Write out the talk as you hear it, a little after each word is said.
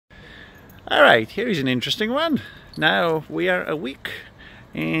Alright, here is an interesting one. Now we are a week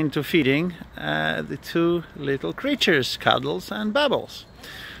into feeding the two little creatures, Cuddles and Bubbles.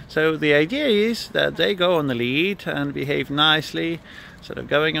 So the idea is that they go on the lead and behave nicely, sort of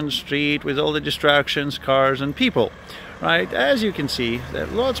going on the street with all the distractions, cars and people. Right, as you can see, they're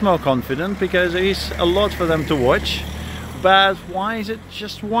lots more confident because there is a lot for them to watch. But why is it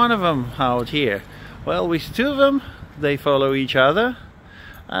just one of them out here? Well, with two of them, they follow each other,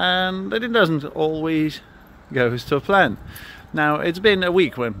 and it doesn't always go to plan. Now, it's been a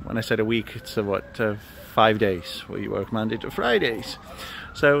week. When I said a week, it's 5 days. We work Monday to Fridays.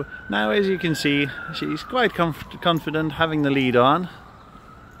 So now, as you can see, she's quite confident, having the lead on.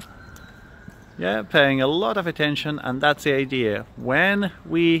 Yeah, paying a lot of attention, and that's the idea. When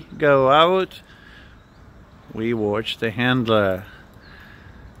we go out, we watch the handler.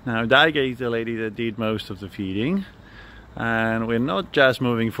 Now, Diga is the lady that did most of the feeding, and we're not just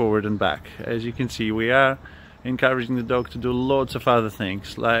moving forward and back. As you can see, we are encouraging the dog to do lots of other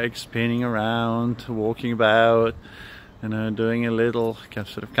things, like spinning around, walking about, doing a little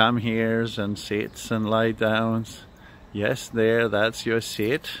sort of come heres and sits and lie downs. Yes, there, that's your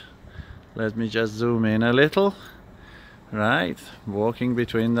sit. Let me just zoom in a little. Right, walking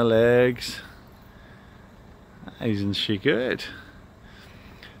between the legs. Isn't she good?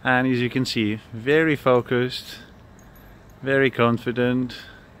 And as you can see, very focused, very confident,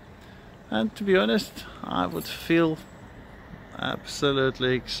 and to be honest, I would feel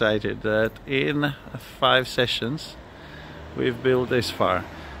absolutely excited that in 5 sessions we've built this far.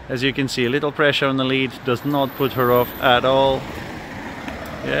 As you can see, a little pressure on the lead does not put her off at all.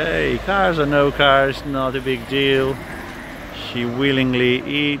 Yay, cars or no cars, not a big deal. She willingly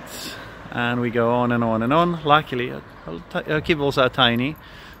eats, and we go on and on and on. Luckily, her kibbles are tiny,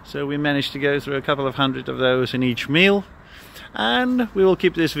 so we managed to go through a couple of hundred of those in each meal. And we will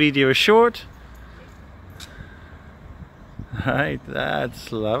keep this video short. Right,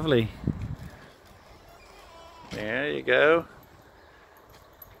 that's lovely. There you go.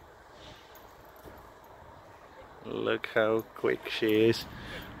 Look how quick she is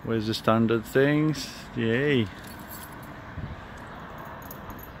with the standard things. Yay.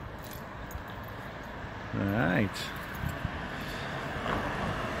 Right.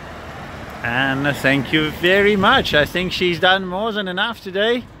 And thank you very much. I think she's done more than enough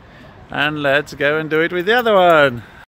today. And let's go and do it with the other one.